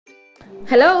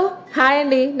Hello hi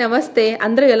అండి నమస్తే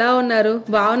అందరూ ఎలా ఉన్నారు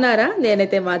బాగున్నారా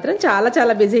నేనైతే మాత్రం చాలా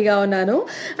చాలా బిజీగా ఉన్నాను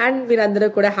అండ్ మీరందరూ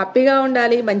కూడా హ్యాపీగా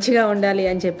ఉండాలి మంచిగా ఉండాలి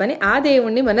అని చెప్పని ఆ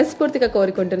దేవుణ్ణి మనస్ఫూర్తిగా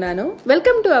కోరుకుంటున్నాను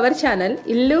వెల్కమ్ టు అవర్ ఛానల్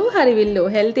ఇల్లు హరివిల్లు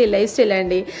హెల్తీ లైఫ్ స్టైల్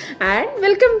అండి అండ్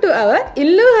వెల్కమ్ టు అవర్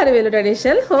ఇల్లు హరివిల్లు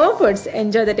traditional home foods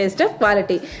enjoy the taste of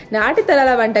quality నాటి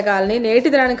తరాల వంటకాలని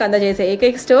నేటి తరానికి అందజేసే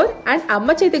ఏకైక స్టోర్ అండ్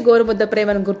అమ్మ చేతి గోరుముద్ద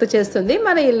ప్రేమను గుర్తు చేస్తుంది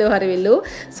మన ఇల్లు హరివిల్లు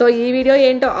సో ఈ వీడియో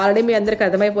ఏంటో ఆల్రెడీ మీ అందరికి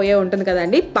అర్థమైపోయే ఉంటుంది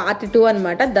కదండి పార్ట్ 2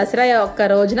 అనమాట దసరా యొక్క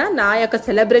రోజున నా యొక్క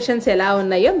సెలబ్రేషన్స్ ఎలా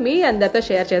ఉన్నాయో మీ అందరితో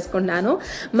షేర్ చేసుకుంటున్నాను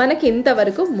మనకి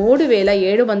ఇంతవరకు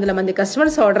 3700 మంది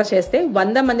కస్టమర్స్ ఆర్డర్ చేస్తే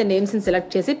 100 మంది నేమ్స్ని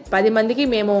సెలెక్ట్ చేసి 10 మందికి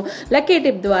మేము లక్కీ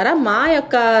టిప్ ద్వారా మా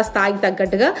యొక్క స్థాయికి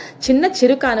తగ్గట్టుగా చిన్న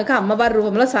చిరుకానుక అమ్మవారి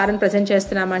రూపంలో సారిని ప్రజెంట్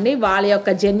చేస్తున్నామండి వాళ్ళ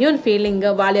యొక్క జెన్యూన్ ఫీలింగ్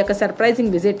వాళ్ళ యొక్క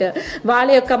సర్ప్రైజింగ్ విజిట్ వాళ్ళ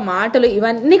యొక్క మాటలు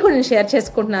ఇవన్నీ కూడా నేను షేర్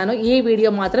చేసుకుంటున్నాను ఈ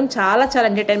వీడియో మాత్రం చాలా చాలా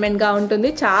ఎంటర్టైన్మెంట్గా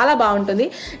ఉంటుంది చాలా బాగుంటుంది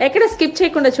ఎక్కడ స్కిప్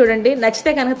చేయకుండా చూడండి నచ్చితే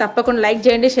కనుక తప్పకుండా లైక్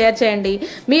చేయండి షేర్ చేయండి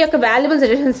మీ యొక్క వాల్యుబుల్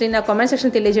సజెషన్స్ని నా కామెంట్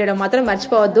సెక్షన్ తెలియజేయడం మాత్రం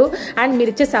మర్చిపోవద్దు అండ్ మీరు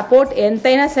ఇచ్చే సపోర్ట్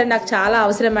ఎంతైనా సరే నాకు చాలా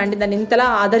అవసరం అండి దాన్ని ఇంతలా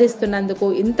ఆదరిస్తున్నందుకు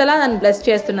ఇంతలా నన్ను బ్లెస్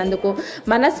చేస్తున్నందుకు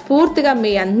మనస్ఫూర్తిగా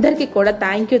మీ అందరికీ కూడా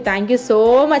థ్యాంక్ యూ సో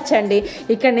మచ్ అండి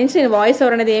ఇక్కడ నుంచి నేను వాయిస్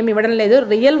ఓవర్ అనేది ఏమి ఇవ్వడం లేదు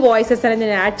రియల్ వాయిసెస్ అనేది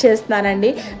నేను యాడ్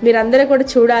చేస్తున్నానండి మీరందరూ కూడా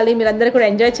చూడాలి మీరందరూ కూడా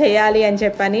ఎంజాయ్ చేయాలి అని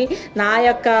చెప్పని నా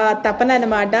యొక్క తపన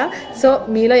అనమాట సో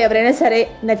మీలో ఎవరైనా సరే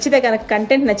నచ్చితే కనుక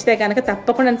కంటెంట్ నచ్చితే కనుక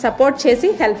తప్పకుండా నన్ను సపోర్ట్ చేసి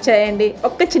హెల్ప్ చేయండి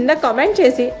ఒక్క చిన్న కామెంట్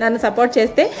చేసి నన్ను సపోర్ట్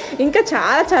చేస్తే ఇంకా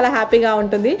చాలా చాలా హ్యాపీగా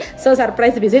ఉంటుంది సో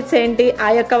సర్ప్రైజ్ విజిట్స్ ఏంటి ఆ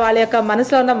యొక్క వాళ్ళ యొక్క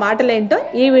మనసులో ఉన్న మాటలు ఏంటో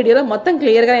ఈ వీడియోలో మొత్తం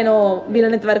క్లియర్గా నేను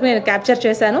వీలైనంత వరకు నేను క్యాప్చర్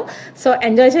చేశాను సో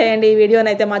ఎంజాయ్ చేయండి ఈ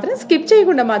వీడియోని అయితే మాత్రం స్కిప్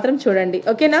చేయకుండా మాత్రం చూడండి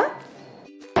ఓకేనా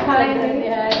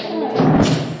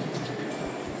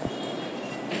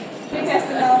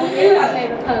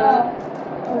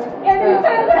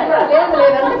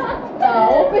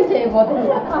ఓపెన్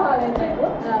చేయబోతున్నా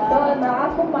సో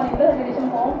నాకు మన ఇంట్లో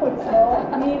ట్రెడిషన్ హోమ్ ఫుడ్స్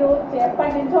మీరు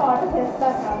ఎప్పటి నుంచో ఆర్డర్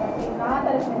చేస్తారు కాబట్టి నా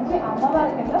తరఫు నుంచి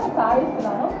అమ్మవారి కింద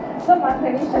సాగిస్తున్నాను సో మన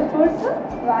ట్రెడిషనల్ ఫుడ్స్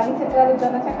రాగి చక్రాలు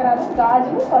జొన్న చక్రాలు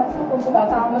గాజులు పసుపు కుంకుమ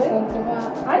సాంబారు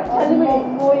అండ్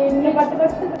చదువు ఇన్ని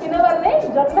పట్టుకొచ్చి తిన వల్లే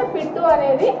జొన్న పిట్టు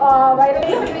అనేది వైరల్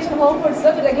ట్రెడిషనల్ హోమ్ ఫుడ్స్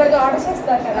మీరు రెగ్యులర్ గా ఆర్డర్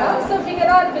చేస్తారు కదా సో మీకు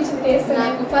ఎలా అనిపించింది టేస్ట్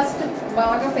నాకు ఫస్ట్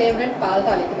బాగా ఫేవరెట్ పాల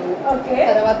తాలికలు ఓకే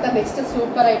తర్వాత నెక్స్ట్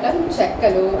సూపర్ ఐటమ్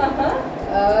చెక్కలు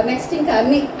నెక్స్ట్ ఇంకా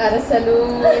అన్ని అరసలు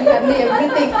అన్ని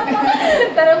ఎవ్రీథింగ్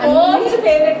తన మోస్ట్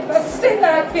ఫేవరెట్ ఫస్ట్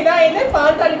ఫిదా అయితే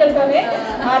పాల తాలికలతోనే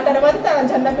ఆ తర్వాత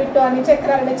జొన్న పిట్టు అని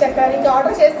చక్రాలు చక్రాలు ఇంకా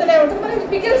ఆర్డర్ చేస్తూనే ఉంటుంది మరి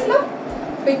పికిల్స్ లో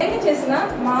పికిల్ చేసిన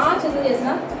మా చెల్లి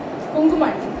చేసిన కుంకుమ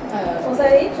అండి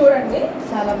ఒకసారి చూడండి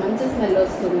చాలా మంచి స్మెల్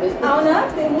వస్తుంది అవునా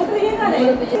మూత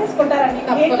చేసుకుంటారండి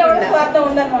స్వార్థం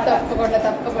ఉందన్నమాట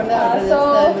తప్పకుండా సో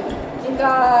ఇంకా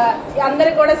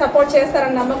అందరికి కూడా సపోర్ట్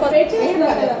చేస్తారని నమ్మకం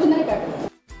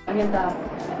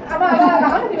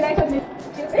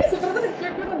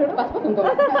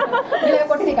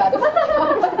లేకపోతే కాదు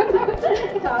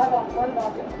చాలా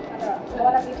బాగుంది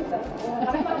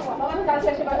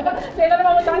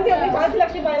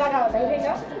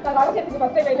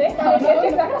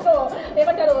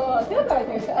ఏమంటారు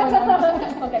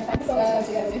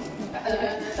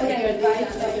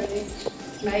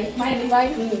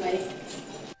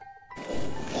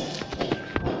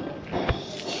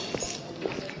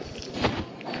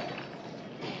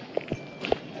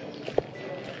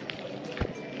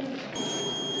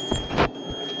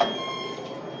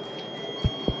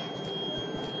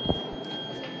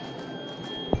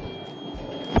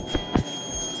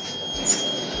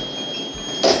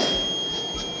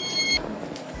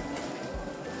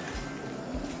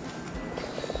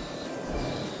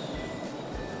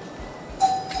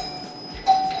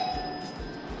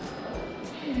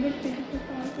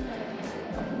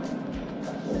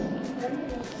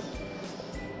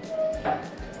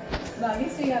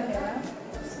భాగ్యశ్రీ గారు కదా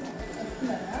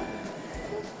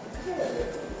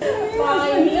మా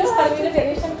ఇల్లు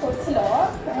ట్రెడిషనల్ ఫుడ్స్ లో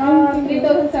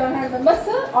 3700 మెంబర్స్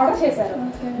ఆర్డర్ చేశారు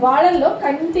వాళ్ళల్లో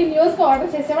కంటిన్యూస్ గా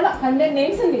ఆర్డర్ చేసేవాళ్ళు 100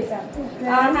 నేమ్స్ తీసాను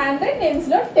ఆ 100 నేమ్స్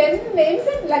లో 10 నేమ్స్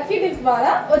లక్కీ టిప్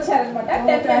ద్వారా వచ్చారనమాట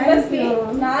 10 మెంబర్స్ కి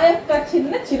నా యొక్క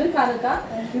చిన్న చిరు కానుక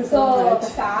సో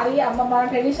ఒకసారి అమ్మమ్మ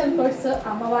ట్రెడిషనల్ ఫుడ్స్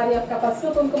అమ్మవారి యొక్క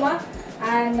పసుపు కుంకుమ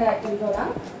అండ్ ఇది కూడా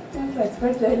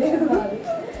ఎక్స్పెక్ట్ చేయలేదు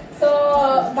సో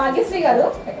భాగ్యశ్రీ గారు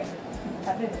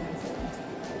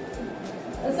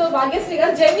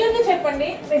జెన్యూన్ గా చెప్పండి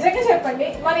నిజంగా చెప్పండి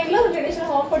మన ఇల్లు ట్రెడిషనల్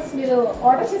హోమ్ ఫుడ్స్ మీరు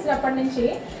ఆర్డర్ చేసినప్పటి నుంచి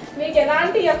మీకు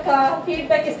ఎలాంటి యొక్క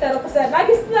ఫీడ్బ్యాక్ ఇస్తారు ఒకసారి నాకు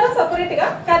ఇస్తున్నారా సపరేట్ గా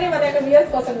కానీ మన యొక్క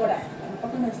వ్యూయర్స్ కోసం కూడా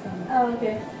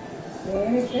ఓకే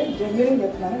నేనైతే జెన్యున్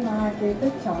చెప్తున్నాను నాకైతే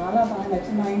చాలా బాగా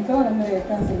నచ్చింది మా ఇంట్లో వాళ్ళందరూ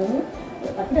అయితే అసలు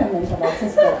అక్కడే ఉన్నాయి ఇంకా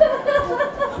బాక్సెస్ కూడా.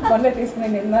 మొన్న తీసుకుని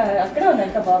నిన్న అక్కడే ఉన్నాయి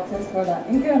ఇంకా బాక్సెస్ కూడా.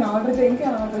 ఇంకేమైనా ఆర్డర్ చేయి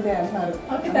అంటున్నారు.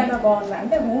 చాలా బాగున్నాయి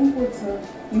అంటే హోమ్ ఫుడ్స్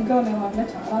ఇంకా ఉన్నాయి మాత్రం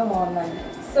చాలా బాగున్నాయి.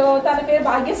 సో తన పేరు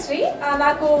భాగ్యశ్రీ.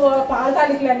 నాకు పాల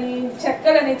తాలికలని,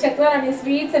 చక్రాలని,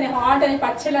 స్వీట్స్ అని, హాట్ అని,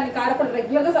 పచ్చళ్ళని, కారపొడి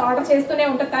రెగ్యులర్గా ఆర్డర్ చేస్తూనే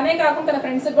ఉంటారు. తనే కాకుండా తన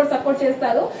ఫ్రెండ్స్కి కూడా సపోర్ట్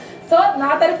చేస్తారు. సో నా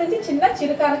తరఫు నుంచి చిన్న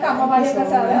చిరుకానుక అమ్మవారి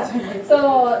ప్రసాద. సో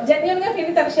జెన్యున్ గా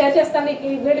ఫీలింగ్ తను షేర్ చేస్తాను. ఈ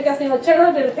వీడియోకి అసలు వచ్చాడో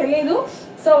తెలియదు.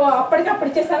 సో అప్పటికప్పుడు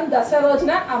ఇచ్చేస్తాను. దసరా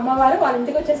రోజున అమ్మవారు వాళ్ళ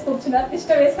ఇంటికి వచ్చేసి కూర్చున్నారు, తిష్ట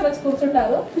వేసుకొని వచ్చి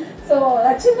కూర్చుంటారు. సో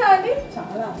నచ్చిందా అండి?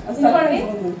 చాలా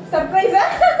సర్ప్రైజా?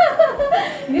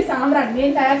 ఇది సాంబ్రాణి,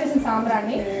 నేను తయారు చేసిన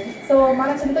సాంబ్రాణి. సో మన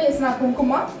చేతితో చేసిన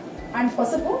కుంకుమ అండ్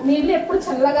పసుపు. నీళ్ళు ఎప్పుడు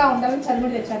చల్లగా ఉండాలని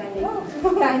చల్లుడి తెచ్చానండి.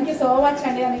 థ్యాంక్ యూ సో మచ్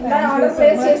అండి. నన్ను ఆర్డర్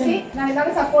ప్లేస్ చేసి నన్ను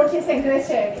ఇలాగే సపోర్ట్ చేసి ఎంకరేజ్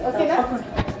చేయండి. ఓకేనా?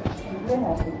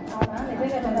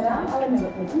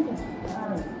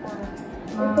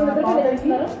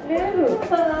 లేదు,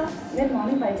 నేను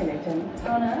మార్నింగ్ బయట వచ్చాను.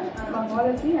 అవునా? మా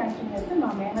వాళ్ళకి యాక్చువల్గా అయితే మా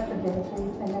మేనత్త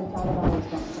స్వీట్స్ అనేది చాలా బాగా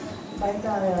ఇష్టం. బయట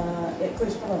ఎక్కువ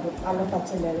ఇష్టపడదు అల్లం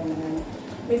పచ్చడి లేదని. నేను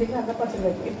మీ దగ్గర అల్లం పచ్చడి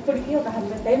పెట్టు ఇప్పటికీ ఒక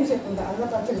 100 టైమ్స్ చెప్పుకుంటా అల్లం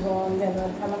పచ్చడి బాగుంది,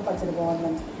 అల్లం పచ్చడి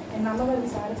బాగుందని. నేను అమ్మవారికి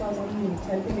సారి కోసం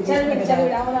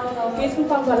తీసుకుని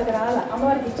పాపం వాళ్ళకి రాలా,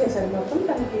 అమ్మవారికి ఇచ్చేసారు మొత్తం.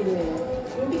 తనకి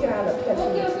ఇంటికి రాదు,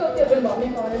 మమ్మీ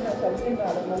కాలేజ్ చదివిన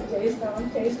రాదు. మళ్ళీ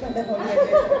చేయిస్తుంటే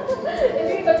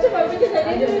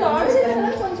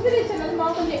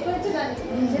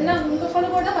ఇంకొకరు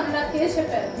కూడా 1.5 కేజీ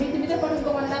చెప్పారు. మీద కూడా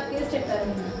ఇంకో 1.5 కేజీ చెప్పారు.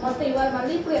 మొత్తం ఇవాళ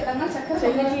మళ్ళీ ఇప్పుడు ఎట్లా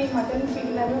చక్కగా మటన్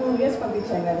పిల్లలు వేసి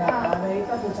పంపించాను కదా,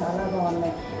 అదైతే అసలు చాలా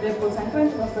బాగున్నాయి. రేపు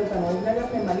సంక్రాంతికి వస్తుంది తను వదిలేగా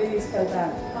నేను మళ్ళీ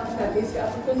తీసుకెళ్తాను.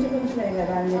 అప్పుడు కొంచెమే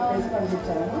కదా అని చెప్పేసి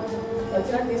పంపించాను.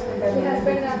 వచ్చినా తీసుకుంటాను.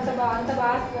 అంత బాగా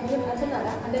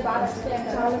అంటే బాగా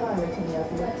చాలా బాగా నచ్చింది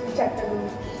అసలు చక్కలు.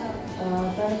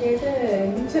 తనకైతే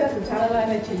మిక్చర్ అసలు చాలా బాగా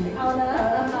నచ్చింది.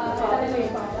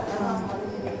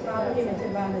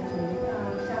 బాగా నచ్చింది.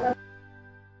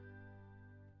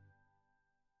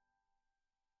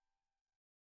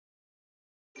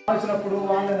 వచ్చినప్పుడు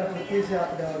వాళ్ళప్పుడు తీసి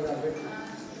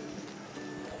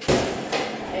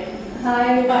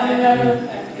హాయ్ బాగున్నారు,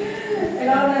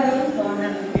 ఎలా ఉన్నారు?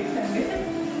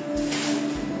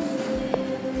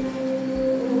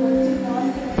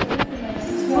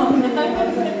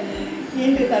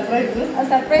 ఏంటి సర్ప్రైజ్?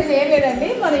 సర్ప్రైజ్ ఏం లేదండి.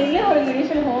 మన ఇల్లు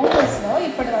ఇనిషియల్ హోమ్ ఫుడ్స్లో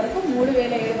ఇప్పటి వరకు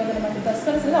 3700 మంది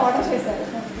కస్టమర్స్ ఆర్డర్ చేశారు.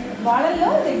 వాళ్ళల్లో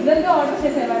రెగ్యులర్గా ఆర్డర్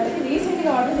చేసే వాళ్ళకి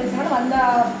రీసెంట్గా ఆర్డర్ చేసిన వాళ్ళు 100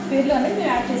 పేర్లు అనేది మేము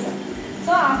యాడ్ చేసాం.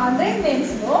 సో ఆ 100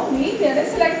 నేమ్స్లో మీ పేరు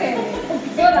సెలెక్ట్ అయింది.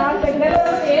 సో నాకు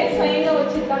దగ్గరలో ఏ స్వయంగా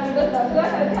వచ్చింది దాంట్లో దసరా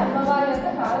కలిసి అమ్మవారి యొక్క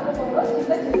కారకూరలో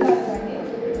చిన్నదండి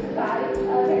సారీ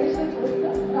ట్రెడిషనల్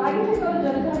చూస్తాం. రాగి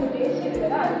జరుగుతుంది టేస్ట్ చేయాలి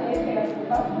కదా, అది టేస్ట్ చేయడానికి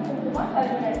కుంకుమ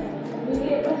చదివినట్టు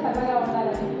మీరు ఎప్పుడు చల్లగా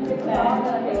ఉండాలని, మీరు ఎప్పుడు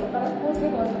బాగుండాలంటే మనస్ఫూర్తిగా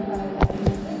కోరుకుంటాను.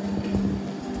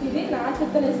 ఇది నా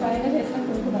చుట్టూ నేను స్వయంగా చేసిన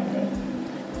కుంకుమ అండి.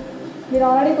 మీరు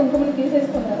ఆల్రెడీ కుంకుమని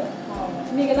తీసేసుకున్నారు.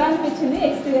 మీకు ఎలా అనిపించింది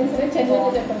ఎక్స్పీరియన్స్ అనేది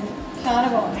చెన్నైలో చెప్పండి. చాలా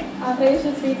బాగున్నాయి. ఆ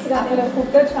ట్రెడిషనల్ స్వీట్స్ అసలు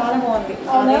ఫుడ్ చాలా బాగుంది.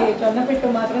 జొన్న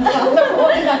పెట్టు మాత్రం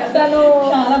తను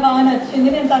చాలా బాగా నచ్చింది.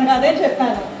 నేను తనకు అదే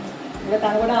చెప్పాను, ఇంకా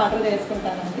తను కూడా ఆర్డర్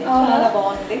చేసుకుంటానండి. చాలా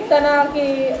బాగుంది. తనకి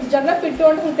జొన్న పిట్టు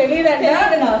అంటే తెలియదండి,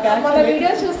 మన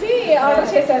వీడియో చూసి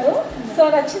ఆర్డర్ చేశారు. సో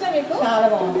నచ్చిందా మీకు? చాలా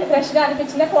బాగుంది. ఫ్రెష్ గా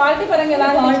అనిపించింది. క్వాలిటీ పరంగా ఎలా?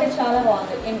 క్వాలిటీ చాలా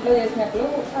బాగుంది. ఇంట్లో చేసినట్లు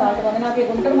క్వాలిటీ బాగుంది. నాకు ఈ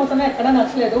గుంటూరు మొత్తం ఎక్కడ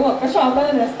నచ్చలేదు. ఒక్క షాప్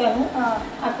లోనే చేస్తాను,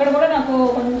 అక్కడ కూడా నాకు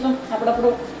కొంచెం అప్పుడప్పుడు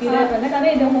ఇది అయిపోయింది. కానీ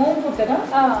ఇది హోమ్ ఫుడ్ కదా,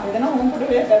 ఏదైనా హోమ్ ఫుడ్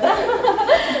వేరు కదా.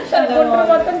 గుంటూరు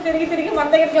మొత్తం తిరిగి మన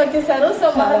దగ్గరికి వచ్చేసారు. సో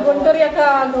మన గుంటూరు యొక్క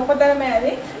గొప్పతనమే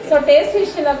అది. సో టేస్ట్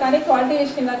విషయంలో కానీ క్వాలిటీ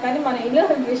విషయంలో కానీ మన ఇల్లు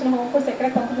చేసిన హోమ్ ఫుడ్స్ ఎక్కడ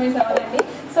కాంప్రమైజ్ అవ్వాలండి.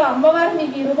 సో అమ్మవారు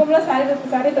మీకు ఈ రూపంలో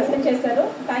సారీ ప్రెసెంట్ చేశారు.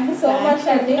 థ్యాంక్ యూ సో మచ్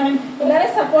అండి. ఇలానే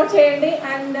సపోర్ట్ చేయండి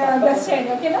అండ్ బ్లెస్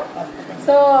చేయండి. ఓకేనా?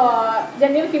 సో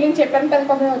జెన్యున్ ఫీలింగ్ చెప్పాను. తను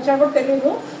కొంచెం వచ్చా కూడా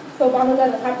తెలియదు. సో బాను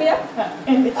గారు హ్యాపీయా?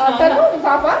 తను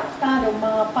పాప కాదు,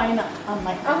 మా పైన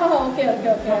అమ్మాయి. ఓకే ఓకే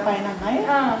ఓకే పైన అమ్మాయి.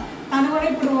 తను కూడా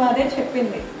ఇప్పుడు అదే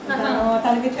చెప్పింది.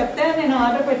 తనకి చెప్తే నేను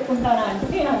ఆర్డర్ పెట్టుకుంటాను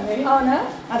అంటే అవునా?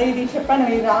 అదే ఇది చెప్పాను,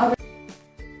 ఇది రాదు.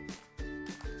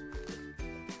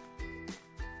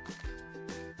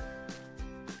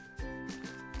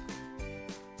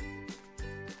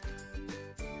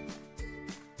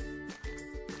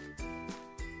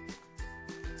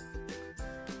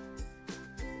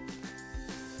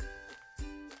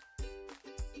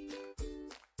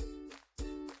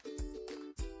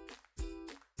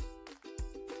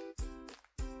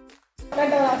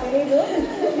 తెలీదు,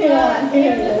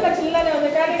 చిల్లనే ఉంది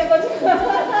కానీ కొంచెం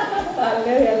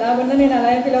పర్లేదు. ఎలాగున్నా నేను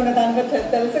అలాగే ఫీల్ ఉన్నా. దాని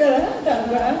తెలుసు కదా, తను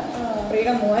కూడా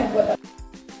ఫ్రీగా మూవ్ అయిపోతాను.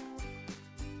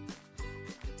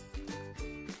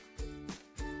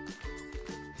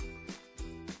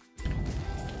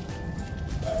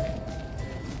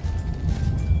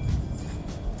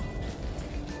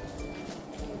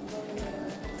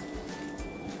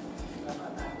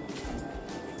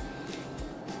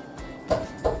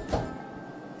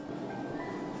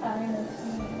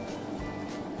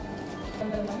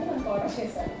 ఆర్డర్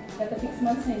చేశారు గత 6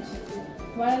 months నుంచి.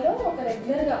 వాళ్ళు ఒక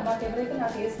రెగ్యులర్గా మాకు ఎవరైతే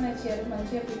నాకు వేసిన చీరలు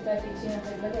మంచిగా ఫీడ్బ్యాక్ ఇచ్చి నాకు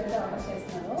రెగ్యులర్గా ఆర్డర్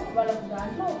చేస్తున్నారో వాళ్ళ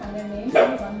దాంట్లో 100 names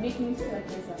 1 week నుంచి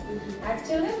సెలెక్ట్ చేశారు.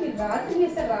 యాక్చువల్గా మీరు రాత్రి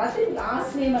చేశారు, రాత్రి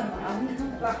లాస్ట్ నేమ్ అనమాట,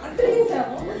 రాత్రి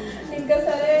చేసాము. ఇంకా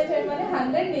సరే చేయమని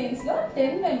 100 namesలో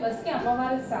 10 members కి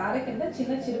అమ్మవారి సారీ కింద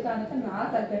చిన్న చిరుకానుక నా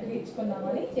తగ్గట్టుగా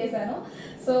ఇచ్చుకుందామని చేశాను.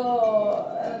 సో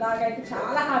నాకైతే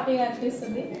చాలా హ్యాపీగా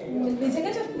అనిపిస్తుంది.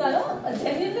 నిజంగా చెప్తున్నాను,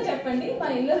 జెన్యున్గా చెప్పండి, మా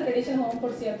ఇల్లు ట్రెడిషనల్ హోమ్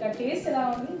ఫుడ్స్ యొక్క టేస్ట్ ఎలా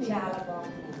ఉంది? చాలా బాగుంది.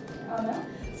 అవునా?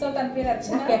 సో తన పేరు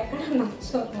అర్చన. ఎక్కడ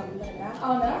నచ్చోకుండా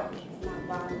అవునా? నాకు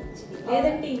బాగా నచ్చింది.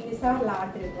 లేదంటే ఇన్నిసార్లు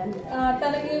ఆర్డర్ ఇవ్వండి.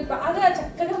 తనకి బాగా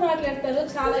చక్కగా మాట్లాడతారు.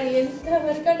 చాలా ఎంత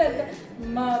వరకు అంటే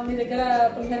మీ దగ్గర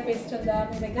పులిహోర పేస్ట్ ఉందా,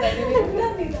 మీ దగ్గర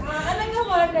నిదానంగా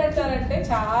మాట్లాడతారంటే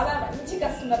చాలా మంచి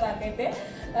కస్టమర్ నాకైతే.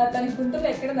 తనకి గుంటూరులో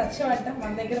ఎక్కడ నచ్చవంట,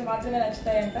 మన దగ్గర మాత్రమే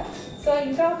నచ్చుతాయంట. సో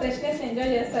ఇంకా ఫ్రెష్నెస్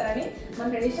ఎంజాయ్ చేస్తారని మన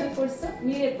ట్రెడిషనల్ ఫుడ్స్.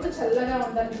 మీరు ఎప్పుడు చల్లగా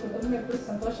ఉండాలి, మీ కుటుంబం ఎప్పుడు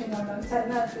సంతోషంగా ఉండాలి.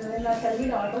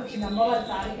 చలివిడి ఆర్డర్ వచ్చింది అమ్మవారి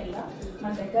సారీ కింద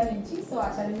మన దగ్గర నుంచి. సో ఆ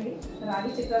చలివిడి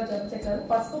రాగి చక్రాలు, జొన్న చక్రాలు,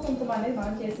 పసుపు కుంకుమ అనేది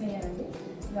మనం చేసినాయండి.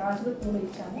 గాజులు పూలు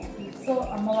ఇచ్చాము. సో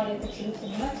అమ్మవారి అయితే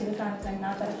చిన్న చిరుకానుకని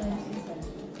నా తరఫు నుంచి ఇస్తాను.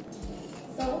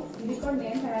 సో ఇది కూడా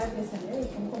నేను తయారు చేశాను, ఈ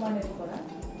కుంకుమ అనేది కూడా.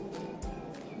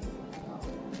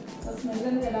 సో స్మెల్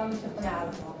అనేది ఎలా ఉంది చెప్పండి?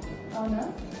 చాలా బాగుంది. అవునా?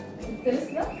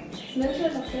 తెలుసుగా స్మెల్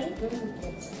చూడండి ఒకసారి,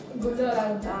 గుడ్డు అలా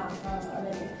ఉందా?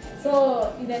 అదే. సో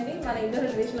ఇదండి మన ఇండోర్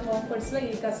ట్రెడిషనల్ హోమ్ ఫుడ్స్లో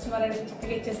ఈ కస్టమర్ అనేది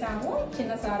చక్కగా ఇచ్చేసాము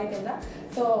చిన్న సారీ కింద.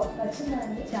 సో నచ్చిందా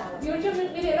అండి? చాలా. యూట్యూబ్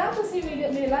మీరు ఎలా చూసి వీడియో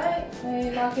మీరు ఎలా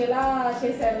నాకు ఎలా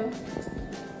చేశారు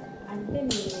అంటే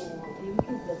నేను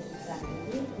యూట్యూబ్లో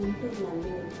చూసానండి. గుంటూరు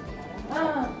నంది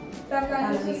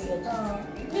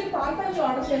మీరు పాలతలకి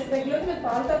ఆర్డర్ చేస్తే రెగ్యులర్ మీరు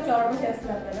పాలతలకి ఆర్డర్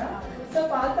చేస్తున్నారు కదా. సో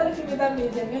పాలతలకి మీద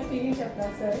మీరు జెన్యూన్ ఫీలింగ్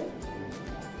చెప్తారు సార్?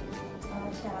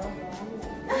 చాలా బాగుంది.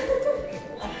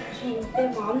 అంటే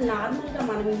మామూలు నార్మల్గా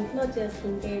మనం ఇంట్లో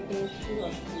చేసుకుంటే టేస్ట్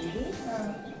వస్తుంది.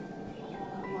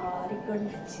 మా వారికి కూడా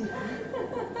నచ్చింది.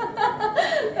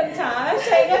 చాలా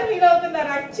షైగా ఫీల్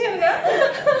అవుతున్నారు యాక్చువల్గా.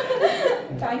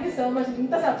 థ్యాంక్ యూ సో మచ్,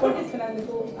 ఇంత సపోర్ట్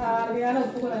ఇస్తున్నందుకు, అడిగాను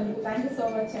ఒప్పుకున్నందుకు థ్యాంక్ యూ సో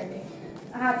మచ్ అండి.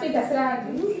 హ్యాపీ దసరా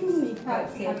అండి.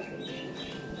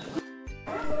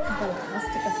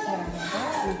 లాస్ట్ కస్టమర్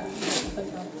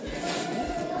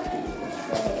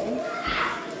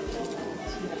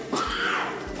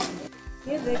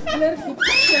రెగ్యులర్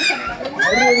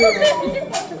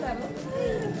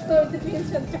సో ఇది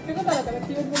చక్కగా కదా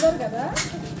క్యూట్ కదా.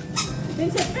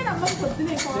 నేను చెప్పాను అమ్మ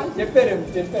పొద్దునే చెప్పారు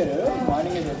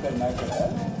మార్నింగ్ చెప్పారు నాకు కూడా.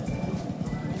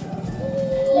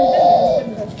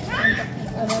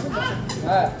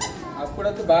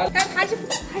 అప్పుడొద్దు బాగా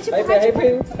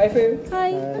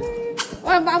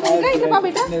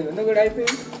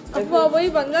బాబోయ్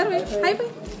బంగారు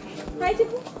హాయ్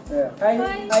చెప్పు.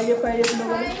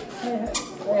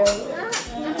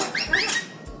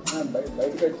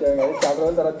 బయటకు వచ్చాము కదా, చాలా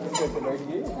రోజుల తర్వాత తీసుకొచ్చాను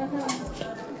బయటికి.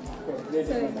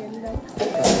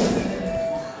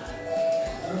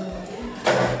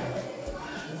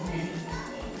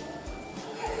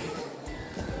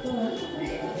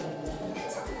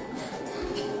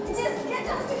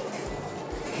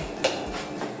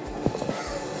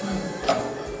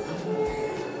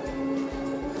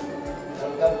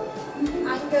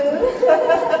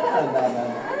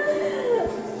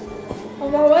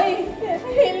 బాబోయ్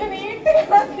ఇల్లు నీట్గా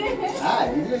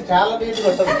ఇల్లు చాలా నీట్గా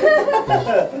ఉంటుంది.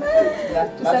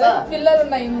 పిల్లలు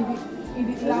ఉన్నాయి,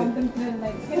 ఇది ఇలా ఉంటుంది. పిల్లలు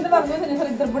ఉన్నాయి కింద చూసాను,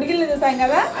 ఇద్దరు బుడిగిలు చూసాం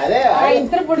కదా. అదే ఆ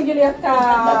ఇద్దరు బుడిగిలు యొక్క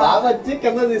బాబు వచ్చి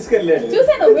కింద తీసుకెళ్ళాడు.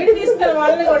 చూసాను వీడియో తీసుకెళ్ళి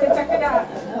వాళ్ళని కూడా చక్కగా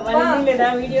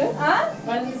వీడియో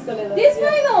తీసుకోలేదు.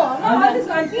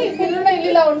 అంటే పిల్లల ఇల్లు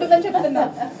ఇలా ఉంటుందని చెప్తున్నా.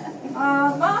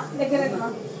 మా దగ్గర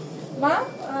మా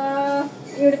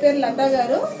ఈవిడ పేరు లతా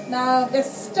గారు, నా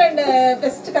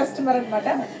బెస్ట్ కస్టమర్ అనమాట.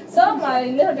 సో మా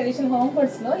ఇల్లు ట్రెడిషనల్ హోమ్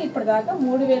ఫుడ్స్లో ఇప్పటిదాకా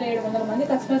 3700 మంది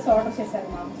కస్టమర్స్ ఆర్డర్ చేశారు.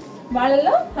 మా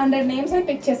వాళ్ళలో 100 names అని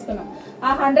పిక్ చేసుకున్నాం. ఆ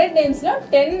 100 namesలో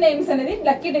 10 names అనేది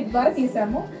లక్కీ డిప్ ద్వారా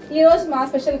తీసాము. ఈరోజు మా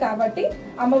స్పెషల్ కాబట్టి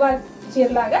అమ్మవారి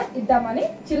చీరలాగా ఇద్దామని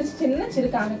చిన్న చిరు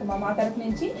కానుక మా తరపు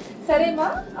నుంచి. సరే మా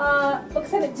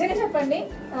ఒకసారి నిజంగా చెప్పండి,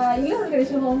 ఇల్లు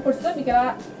ట్రెడిషనల్ హోమ్ ఫుడ్స్లో మీకు ఎలా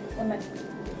ఉన్నాయి?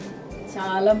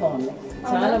 చాలా బాగుంది,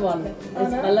 చాలా బాగుంది.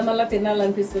 మళ్ళా మళ్ళా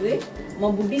తినాలనిపిస్తుంది. మా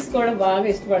బుడ్డీస్ కూడా బాగా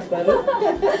ఇష్టపడతారు.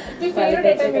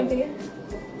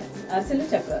 అరిసెలు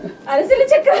చక్రాలు. అరిసెలు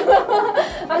చక్రాలు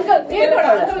అంకల్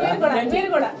మీరు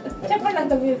కూడా చెప్పండి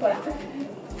అంకల్ మీరు కూడా.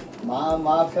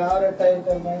 మా ఫేవరెట్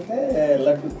ఐటమ్ అయితే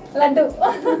లడ్డు. లడ్డు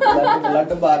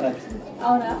లడ్డు బాగా నచ్చింది.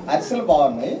 అవునా? అరిసెలు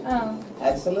బాగున్నాయి.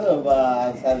 అరిసెలు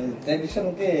ట్రెడిషన్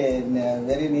కి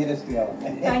వెరీ నియరెస్ట్ గా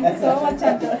ఉన్నాయి. Thank you so much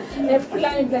uncle. ఎప్పుడు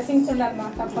బ్లెస్సింగ్స్ ఉండాలి మా,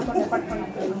 తప్పకుండా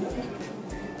పట్టుకున్నాను.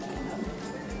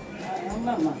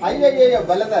 అయ్యో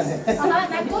బలదాన్ని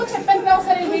నాకు చెప్పాను కదా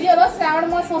ఒకసారి వీడియోలో శ్రావణ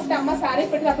మాసం వస్తే అమ్మ శారీ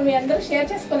పెట్టింది, అప్పుడు మీ అందరూ షేర్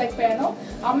చేసుకోలేకపోయాను.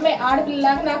 అమ్మాయి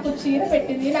ఆడపిల్లలాగా నాకు చీర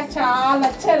పెట్టింది, నాకు చాలా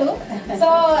నచ్చారు. సో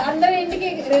అందరి ఇంటికి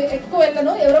ఎక్కువ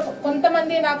వెళ్ళను, ఎవరో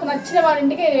కొంతమంది నాకు నచ్చిన వాళ్ళ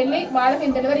ఇంటికి వెళ్ళి వాళ్ళకి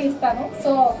నేను డెలివరీ ఇస్తాను.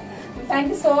 So thank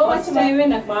you so much.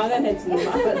 నాకు బాగా నచ్చింది.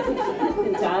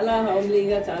 చాలా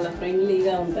హోమ్లీగా, చాలా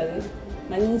ఫ్రెండ్లీగా ఉంటుంది,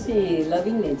 మంచి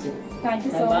loving nature. Thank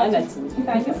you so much.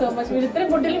 Thank you so much. వీళ్ళిద్దరు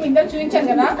గుడ్డలు మీ ఇద్దరు చూపించాను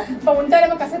కదా,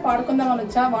 ఉంటారేమో కాసేపు ఆడుకుందాం అని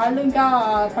వచ్చా. వాళ్ళు ఇంకా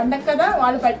పండగ కదా,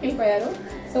 వాళ్ళు బయటకు వెళ్ళిపోయారు.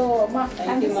 So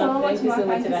thank you so much.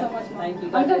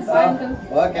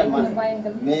 Okay అమ్మా,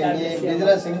 మీ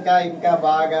బిజినెస్ ఇంకా ఇంకా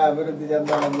బాగా అభివృద్ధి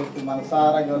చెందాలని చెప్పి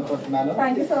మనసారా కోరుకుంటున్నాను.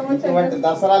 ఇటువంటి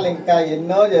దసరాలు ఇంకా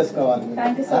ఎన్నో చేసుకోవాలి.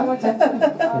 Thank you so much.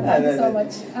 Thank you so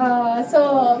much. So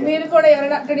మీరు కూడా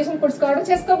ఎవరైనా ట్రెడిషనల్ ఫుడ్స్ ఆర్డర్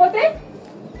చేసుకోకపోతే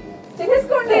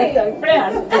చేసుకోండి.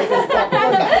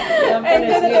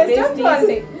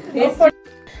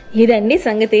 ఇదండి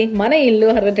సంగతి. మన ఇల్లు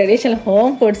ట్రెడిషనల్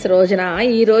హోమ్ ఫుడ్స్ రోజున,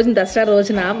 ఈ రోజు దసరా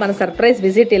రోజున మన సర్ప్రైజ్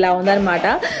విజిట్ ఇలా ఉందన్నమాట.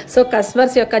 సో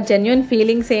కస్టమర్స్ యొక్క జెన్యున్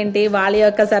ఫీలింగ్స్ ఏంటి, వాళ్ళ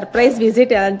యొక్క సర్ప్రైజ్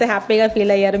విజిట్ ఎంత హ్యాపీగా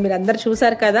ఫీల్ అయ్యారు మీరు అందరు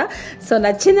చూసారు కదా. సో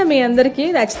నచ్చిందా మీ అందరికీ?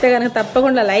 నచ్చితే కనుక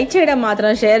తప్పకుండా లైక్ చేయడం మాత్రం,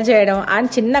 షేర్ చేయడం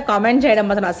అండ్ చిన్న కామెంట్ చేయడం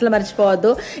మాత్రం అసలు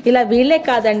మర్చిపోవద్దు. ఇలా వీళ్ళే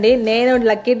కాదండి, నేను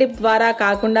లక్కీ టిప్ ద్వారా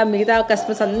కాకుండా మిగతా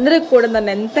కస్టమర్స్ అందరికీ కూడా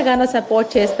నన్ను ఎంతగానో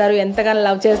సపోర్ట్ చేస్తారు, ఎంతగానో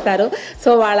లవ్ చేస్తారు. సో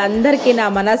వాళ్ళందరికీ నా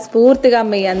మనస్ఫూర్తిగా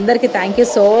మీ అందరికీ థ్యాంక్ యూ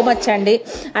సో మచ్ అండి.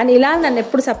 అండ్ ఇలా నన్ను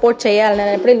ఎప్పుడు సపోర్ట్ చేయాలని,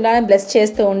 నేను ఎప్పుడు ఇలా బ్లెస్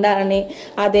చేస్తూ ఉండాలని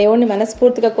ఆ దేవుణ్ణి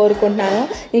మనస్ఫూర్తిగా కోరుకుంటున్నాను.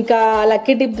 ఇంకా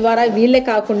లక్కీ టిప్ ద్వారా వీళ్ళే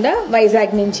కాకుండా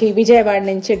వైజాగ్ నుంచి, విజయవాడ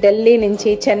నుంచి, ఢిల్లీ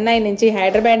నుంచి, చెన్నై నుంచి,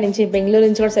 హైదరాబాద్ నుంచి, బెంగళూరు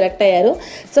నుంచి కూడా సెలెక్ట్ అయ్యారు.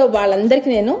 సో వాళ్ళందరికీ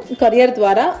నేను కొరియర్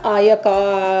ద్వారా ఆ యొక్క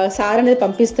సార్ అనేది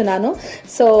పంపిస్తున్నాను.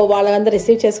 సో వాళ్ళందరూ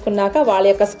రిసీవ్ చేసుకున్నాక వాళ్ళ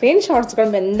యొక్క స్క్రీన్ షాట్స్ కూడా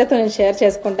మీ అందరితో నేను షేర్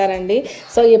చేసుకుంటానండి.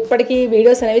 సో ఇప్పటికీ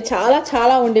వీడియోస్ అనేవి చాలా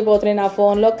చాలా ఉండిపోతున్నాయి నా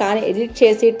ఫోన్లో, కానీ ఎడిట్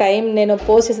చేసి టైం, నేను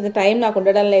పోస్ట్ చేసిన టైం నాకు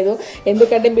ఉండడం లేదు.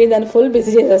 ఎందుకంటే మీరు దాన్ని ఫుల్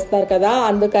బిజీ చేసేస్తున్నారు కదా,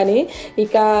 అందుకని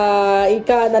ఇక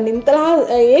నన్ను ఇంతలా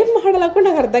ఏం మాట్లాడకుండా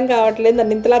నాకు అర్థం కావట్లేదు.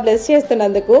 నన్ను ఇంతలా బ్లెస్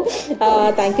చేస్తున్నందుకు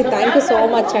థ్యాంక్ యూ సో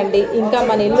మచ్ అండి. ఇంకా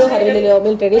మన ఇల్లు హరివిలిలో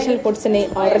మీరు ట్రెడిషనల్ ఫుడ్స్ని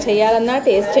ఆర్డర్ చేయాలన్నా,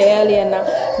 టేస్ట్ చేయాలి అన్నా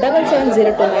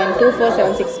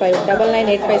 7702924765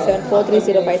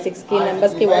 9985743056కి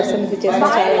నెంబర్స్కి వాట్సాప్ మెసేజ్ చేసిన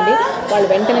చాలండి. వాళ్ళు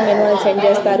వెంటనే మెనూ సెండ్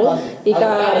చేస్తారు. ఇక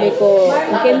మీకు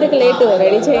ఇంకెందుకు లేటు,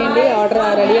 రెడీ చేయండి, ఆర్డర్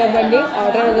రెడీ అవ్వండి,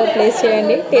 ఆర్డర్ ప్లేస్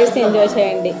చేయండి, టేస్ట్ ఎంజాయ్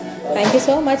చేయండి. Thank you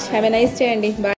so much. Have a nice day అండి. బాయ్.